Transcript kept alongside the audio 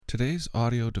Today's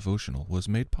audio devotional was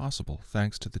made possible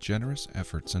thanks to the generous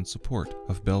efforts and support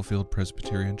of Bellefield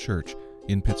Presbyterian Church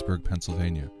in Pittsburgh,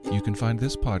 Pennsylvania. You can find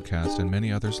this podcast and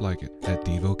many others like it at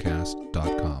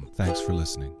Devocast.com. Thanks for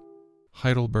listening.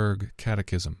 Heidelberg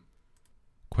Catechism.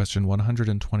 Question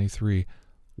 123.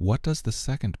 What does the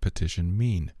second petition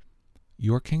mean?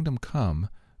 Your kingdom come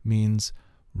means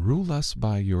rule us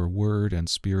by your word and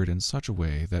spirit in such a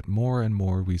way that more and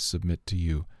more we submit to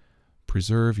you.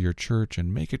 Preserve your church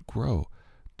and make it grow.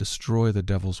 Destroy the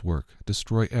devil's work.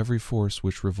 Destroy every force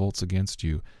which revolts against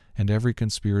you and every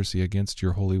conspiracy against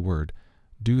your holy word.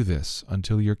 Do this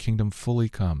until your kingdom fully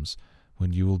comes,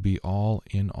 when you will be all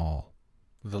in all.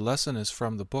 The lesson is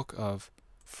from the book of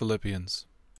Phillippians.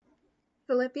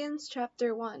 Philippians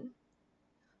chapter 1.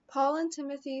 Paul and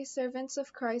Timothy, servants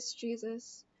of Christ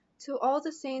Jesus, to all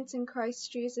the saints in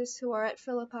Christ Jesus who are at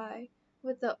Philippi,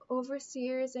 with the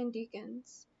overseers and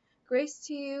deacons. Grace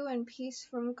to you and peace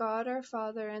from God our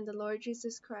Father and the Lord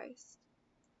Jesus Christ.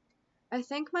 I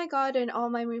thank my God in all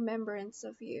my remembrance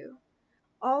of you,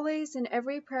 always in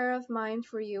every prayer of mine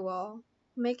for you all,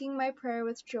 making my prayer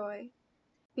with joy,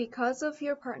 because of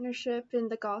your partnership in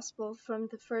the gospel from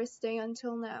the first day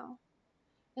until now.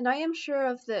 And I am sure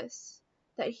of this,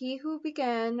 that he who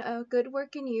began a good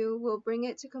work in you will bring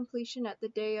it to completion at the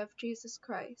day of Jesus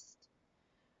Christ.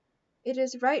 It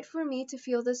is right for me to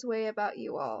feel this way about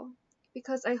you all,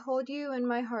 because I hold you in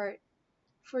my heart,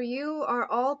 for you are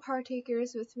all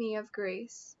partakers with me of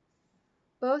grace,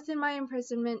 both in my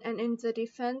imprisonment and in the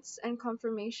defense and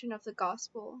confirmation of the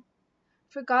gospel.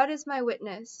 For God is my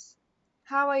witness,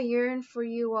 how I yearn for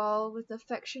you all with the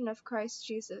affection of Christ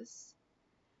Jesus.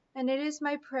 And it is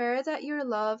my prayer that your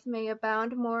love may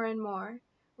abound more and more,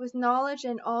 with knowledge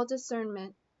and all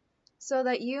discernment, so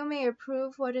that you may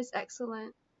approve what is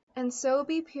excellent, and so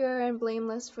be pure and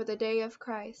blameless for the day of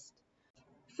Christ,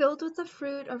 filled with the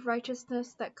fruit of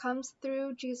righteousness that comes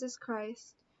through Jesus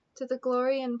Christ, to the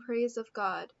glory and praise of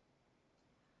God.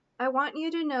 I want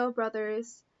you to know,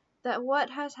 brothers, that what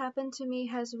has happened to me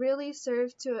has really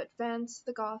served to advance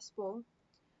the gospel,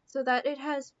 so that it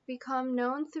has become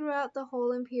known throughout the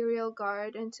whole imperial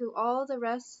guard and to all the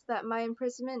rest that my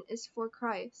imprisonment is for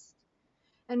Christ.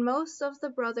 And most of the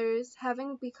brothers,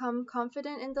 having become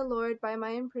confident in the Lord by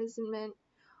my imprisonment,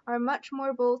 are much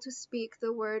more bold to speak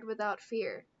the word without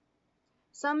fear.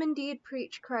 Some indeed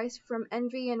preach Christ from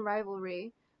envy and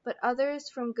rivalry, but others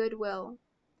from good will.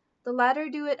 The latter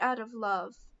do it out of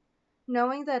love,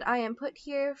 knowing that I am put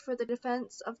here for the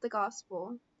defense of the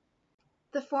gospel.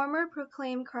 The former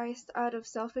proclaim Christ out of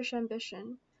selfish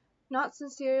ambition, not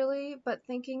sincerely, but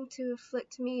thinking to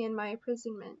afflict me in my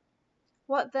imprisonment.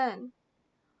 What then?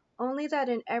 Only that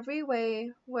in every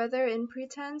way, whether in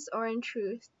pretense or in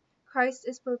truth, Christ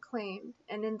is proclaimed,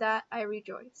 and in that I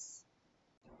rejoice.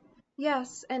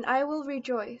 Yes, and I will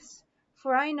rejoice,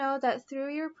 for I know that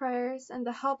through your prayers and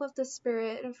the help of the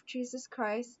Spirit of Jesus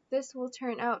Christ, this will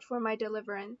turn out for my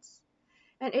deliverance.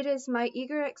 And it is my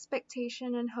eager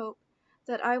expectation and hope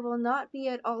that I will not be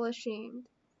at all ashamed,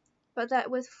 but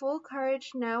that with full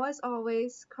courage now as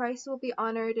always, Christ will be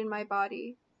honored in my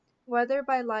body, whether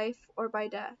by life or by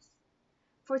death.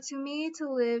 For to me to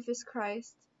live is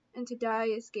Christ, and to die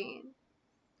is gain.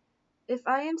 If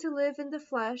I am to live in the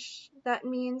flesh, that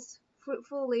means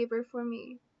fruitful labor for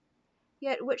me.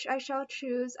 Yet which I shall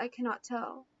choose I cannot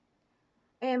tell.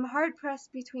 I am hard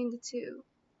pressed between the two.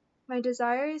 My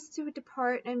desire is to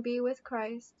depart and be with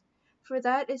Christ, for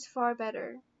that is far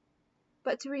better.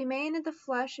 But to remain in the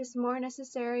flesh is more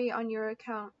necessary on your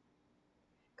account.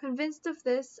 Convinced of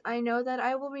this, I know that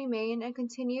I will remain and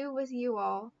continue with you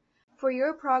all, for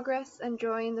your progress and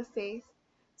joy in the faith,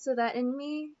 so that in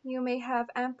me you may have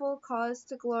ample cause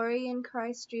to glory in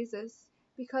Christ Jesus,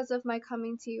 because of my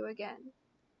coming to you again.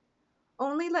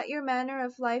 Only let your manner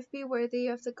of life be worthy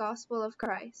of the gospel of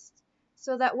Christ,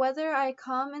 so that whether I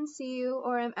come and see you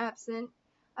or am absent,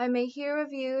 I may hear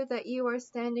of you that you are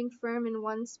standing firm in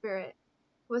one spirit,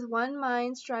 with one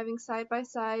mind striving side by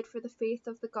side for the faith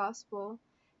of the gospel,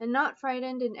 and not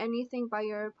frightened in anything by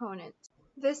your opponents.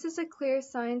 This is a clear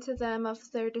sign to them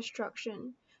of their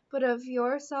destruction, but of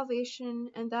your salvation,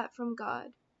 and that from God.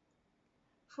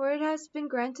 For it has been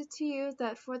granted to you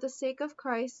that for the sake of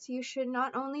Christ you should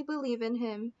not only believe in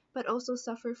him, but also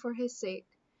suffer for his sake,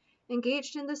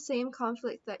 engaged in the same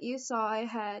conflict that you saw I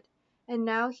had, and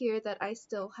now hear that I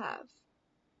still have.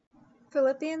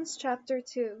 Philippians chapter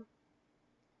 2.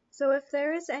 So if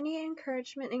there is any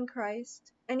encouragement in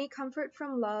Christ, any comfort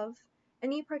from love,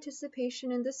 any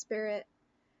participation in the Spirit,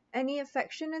 any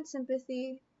affection and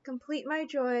sympathy, complete my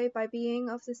joy by being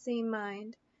of the same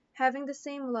mind, having the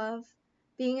same love,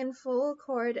 being in full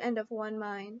accord and of one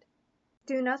mind.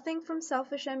 Do nothing from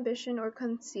selfish ambition or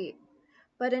conceit,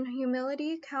 but in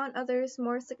humility count others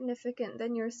more significant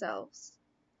than yourselves.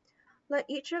 Let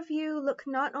each of you look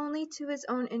not only to his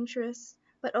own interests,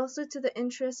 but also to the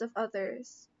interests of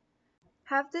others.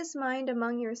 Have this mind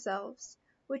among yourselves,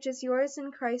 which is yours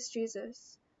in Christ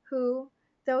Jesus, who,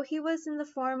 though he was in the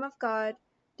form of God,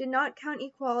 did not count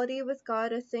equality with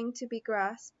God a thing to be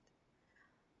grasped,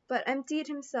 but emptied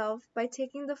himself by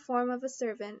taking the form of a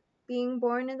servant, being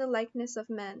born in the likeness of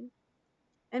men.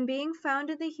 And being found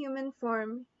in the human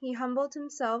form, he humbled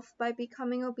himself by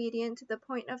becoming obedient to the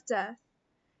point of death,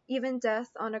 even death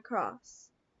on a cross.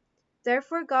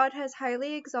 Therefore God has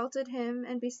highly exalted him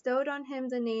and bestowed on him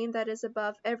the name that is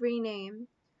above every name,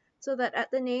 so that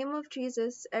at the name of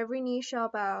Jesus every knee shall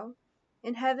bow,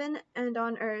 in heaven and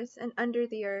on earth and under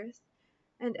the earth,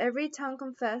 and every tongue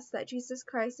confess that Jesus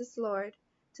Christ is Lord,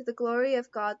 to the glory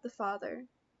of God the Father.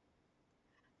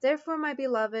 Therefore, my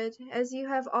beloved, as you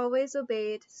have always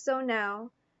obeyed, so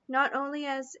now, not only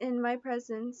as in my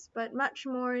presence, but much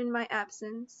more in my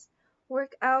absence,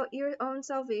 work out your own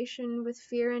salvation with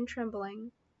fear and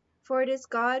trembling. For it is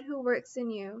God who works in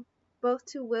you, both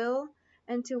to will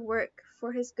and to work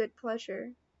for his good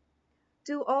pleasure.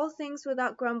 Do all things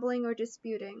without grumbling or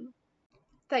disputing,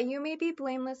 that you may be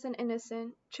blameless and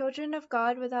innocent, children of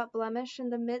God without blemish in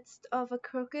the midst of a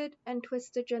crooked and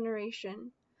twisted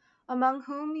generation, among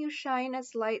whom you shine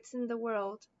as lights in the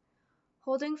world,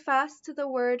 holding fast to the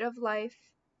word of life,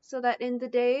 so that in the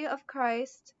day of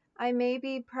Christ I may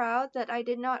be proud that I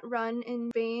did not run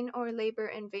in vain or labor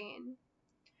in vain.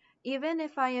 Even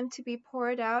if I am to be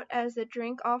poured out as a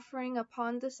drink offering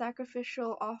upon the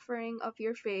sacrificial offering of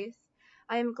your faith,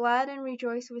 I am glad and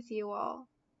rejoice with you all.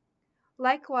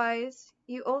 Likewise,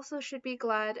 you also should be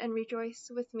glad and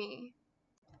rejoice with me.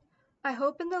 I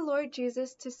hope in the Lord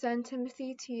Jesus to send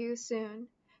Timothy to you soon,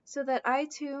 so that I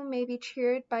too may be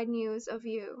cheered by news of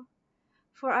you.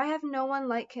 For I have no one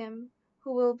like him,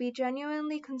 who will be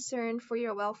genuinely concerned for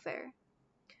your welfare.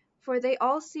 For they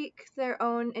all seek their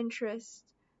own interest,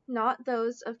 not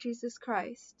those of Jesus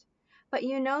Christ. But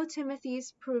you know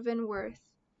Timothy's proven worth,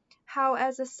 how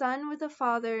as a son with a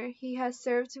father he has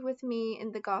served with me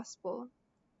in the gospel.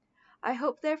 I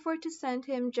hope therefore to send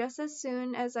him just as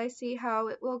soon as I see how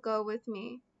it will go with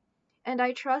me. And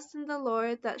I trust in the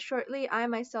Lord that shortly I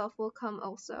myself will come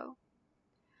also.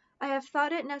 I have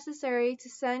thought it necessary to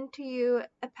send to you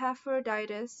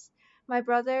Epaphroditus, my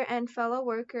brother and fellow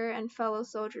worker and fellow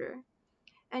soldier,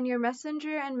 and your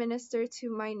messenger and minister to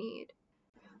my need.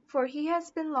 For he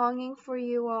has been longing for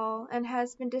you all, and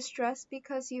has been distressed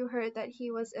because you heard that he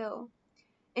was ill.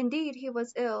 Indeed, he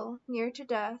was ill, near to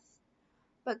death,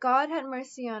 but God had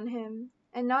mercy on him,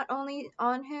 and not only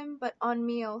on him, but on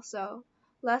me also,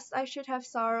 lest I should have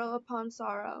sorrow upon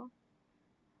sorrow.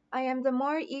 I am the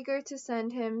more eager to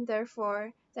send him,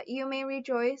 therefore, that you may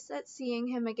rejoice at seeing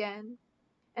him again,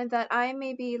 and that I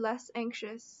may be less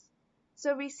anxious.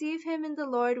 So receive him in the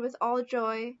Lord with all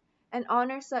joy, and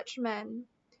honor such men,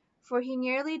 for he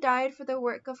nearly died for the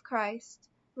work of Christ,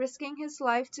 risking his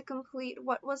life to complete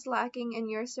what was lacking in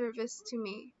your service to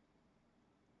me.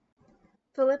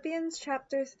 Philippians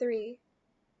chapter 3.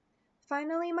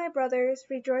 Finally, my brothers,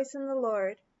 rejoice in the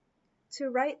Lord. To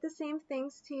write the same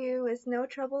things to you is no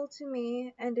trouble to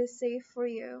me and is safe for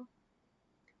you.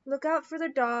 Look out for the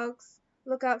dogs,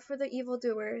 look out for the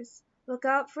evildoers, look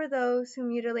out for those who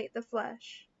mutilate the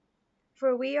flesh.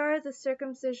 For we are the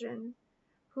circumcision,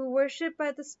 who worship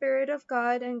by the Spirit of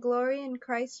God and glory in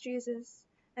Christ Jesus,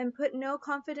 and put no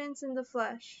confidence in the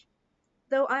flesh,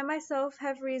 though I myself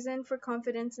have reason for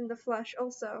confidence in the flesh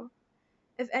also.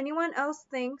 If anyone else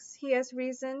thinks he has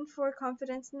reason for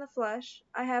confidence in the flesh,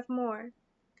 I have more.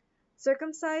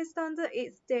 Circumcised on the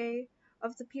 8th day,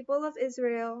 of the people of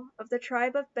Israel, of the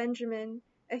tribe of Benjamin,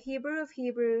 a Hebrew of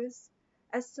Hebrews,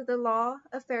 as to the law,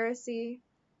 a Pharisee,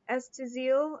 as to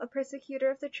zeal, a persecutor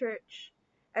of the church,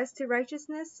 as to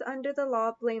righteousness under the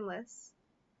law, blameless.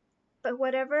 But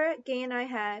whatever gain I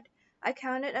had, I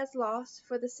counted as loss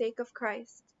for the sake of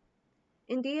Christ.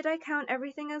 Indeed, I count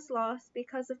everything as loss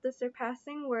because of the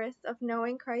surpassing worth of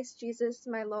knowing Christ Jesus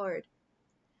my Lord.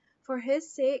 For his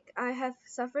sake I have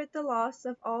suffered the loss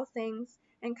of all things,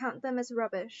 and count them as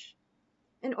rubbish,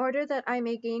 in order that I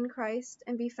may gain Christ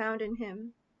and be found in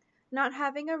him, not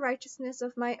having a righteousness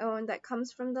of my own that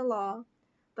comes from the law,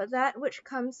 but that which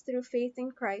comes through faith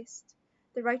in Christ,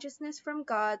 the righteousness from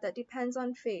God that depends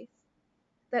on faith,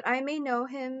 that I may know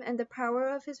him and the power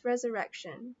of his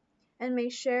resurrection, and may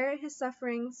share his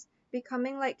sufferings,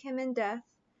 becoming like him in death,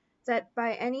 that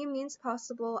by any means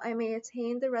possible I may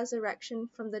attain the resurrection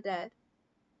from the dead.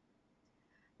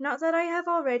 Not that I have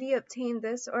already obtained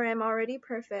this or am already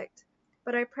perfect,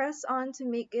 but I press on to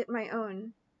make it my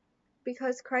own,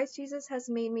 because Christ Jesus has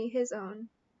made me his own.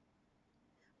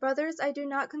 Brothers, I do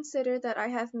not consider that I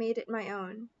have made it my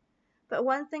own, but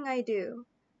one thing I do,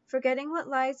 forgetting what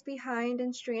lies behind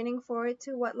and straining forward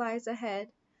to what lies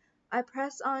ahead, I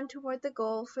press on toward the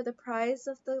goal for the prize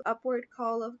of the upward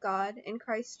call of God in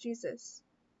Christ Jesus.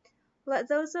 Let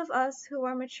those of us who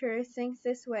are mature think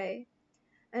this way,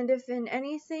 and if in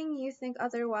anything you think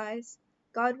otherwise,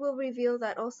 God will reveal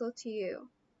that also to you.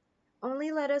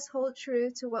 Only let us hold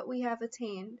true to what we have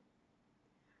attained.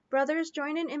 Brothers,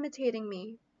 join in imitating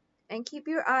me, and keep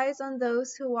your eyes on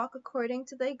those who walk according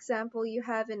to the example you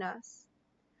have in us.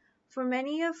 For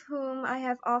many of whom I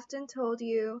have often told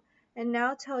you, and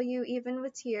now tell you even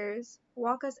with tears,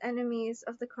 walk as enemies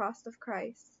of the cross of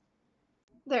Christ.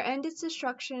 Their end is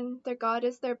destruction, their God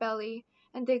is their belly,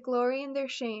 and they glory in their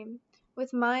shame,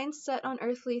 with minds set on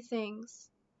earthly things.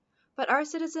 But our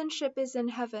citizenship is in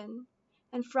heaven,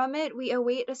 and from it we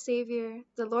await a Savior,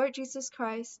 the Lord Jesus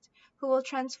Christ, who will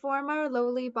transform our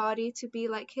lowly body to be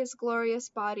like his glorious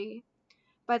body,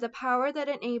 by the power that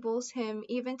enables him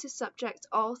even to subject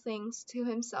all things to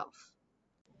himself.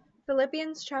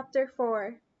 Philippians chapter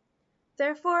 4.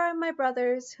 Therefore, my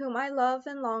brothers, whom I love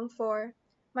and long for,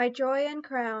 my joy and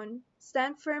crown,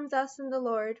 stand firm thus in the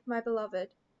Lord, my beloved.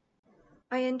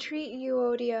 I entreat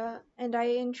Euodia, and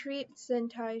I entreat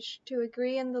Syntyche to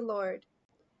agree in the Lord.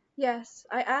 Yes,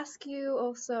 I ask you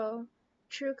also,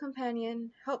 true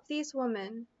companion, help these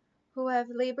women, who have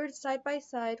labored side by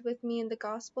side with me in the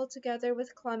gospel together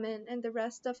with Clement and the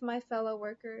rest of my fellow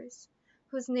workers,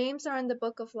 whose names are in the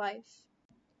book of life.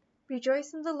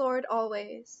 Rejoice in the Lord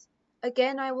always.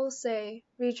 Again I will say,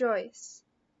 rejoice.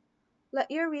 Let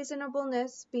your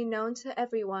reasonableness be known to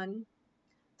everyone.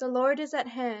 The Lord is at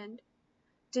hand.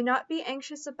 Do not be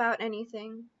anxious about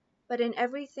anything, but in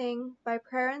everything, by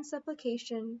prayer and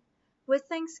supplication, with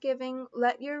thanksgiving,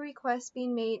 let your requests be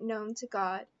made known to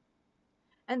God.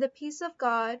 And the peace of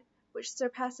God, which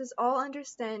surpasses all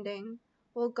understanding,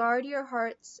 will guard your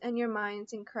hearts and your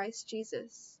minds in Christ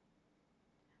Jesus.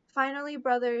 Finally,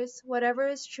 brothers, whatever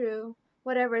is true,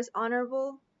 whatever is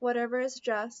honorable, whatever is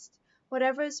just,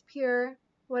 whatever is pure,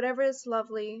 whatever is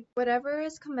lovely, whatever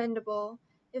is commendable,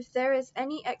 if there is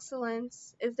any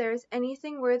excellence, if there is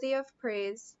anything worthy of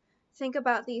praise, think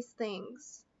about these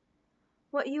things.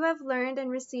 What you have learned and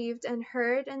received and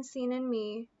heard and seen in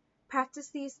me, practice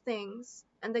these things,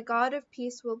 and the God of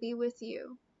peace will be with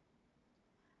you.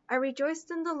 I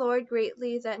rejoiced in the Lord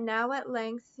greatly that now at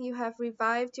length you have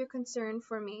revived your concern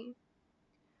for me.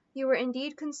 You were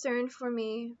indeed concerned for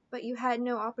me, but you had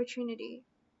no opportunity.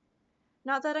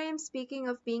 Not that I am speaking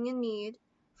of being in need,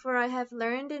 for I have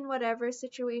learned in whatever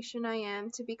situation I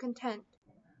am to be content.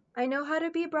 I know how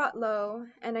to be brought low,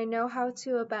 and I know how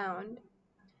to abound.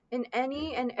 In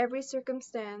any and every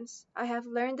circumstance, I have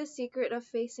learned the secret of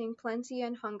facing plenty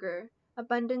and hunger,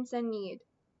 abundance and need.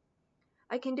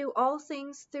 I can do all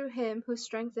things through him who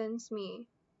strengthens me.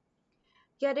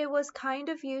 Yet it was kind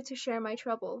of you to share my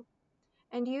trouble.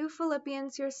 And you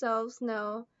Philippians yourselves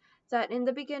know that in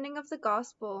the beginning of the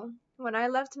gospel, when I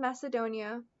left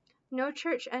Macedonia, no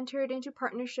church entered into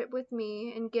partnership with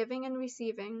me in giving and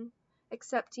receiving,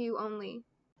 except you only.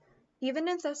 Even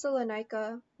in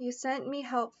Thessalonica, you sent me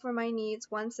help for my needs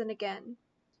once and again.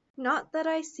 Not that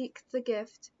I seek the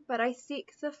gift, but I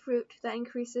seek the fruit that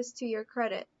increases to your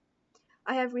credit.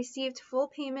 I have received full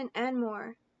payment and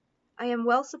more. I am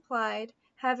well supplied,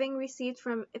 having received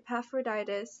from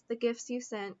Epaphroditus the gifts you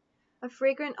sent, a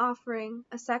fragrant offering,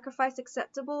 a sacrifice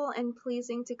acceptable and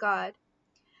pleasing to God.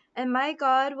 And my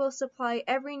God will supply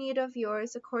every need of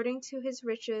yours according to his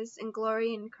riches in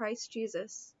glory in Christ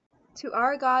Jesus. To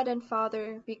our God and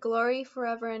Father be glory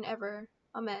forever and ever.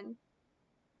 Amen.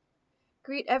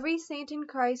 Greet every saint in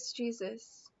Christ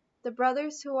Jesus. The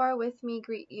brothers who are with me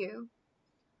greet you.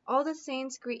 All the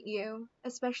saints greet you,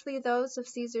 especially those of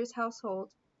Caesar's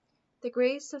household. The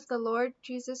grace of the Lord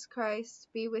Jesus Christ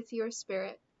be with your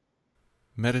spirit.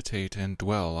 Meditate and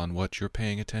dwell on what you're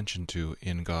paying attention to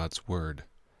in God's Word.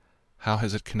 How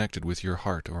has it connected with your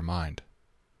heart or mind?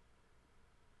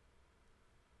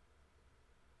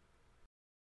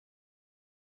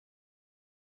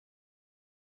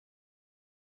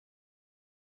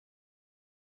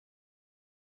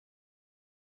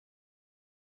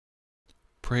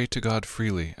 Pray to God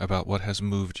freely about what has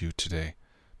moved you today.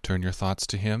 Turn your thoughts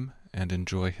to Him and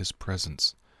enjoy His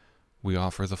presence. We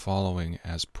offer the following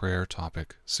as prayer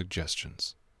topic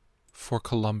suggestions. For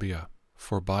Colombia,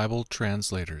 for Bible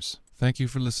translators. Thank you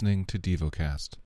for listening to Devocast.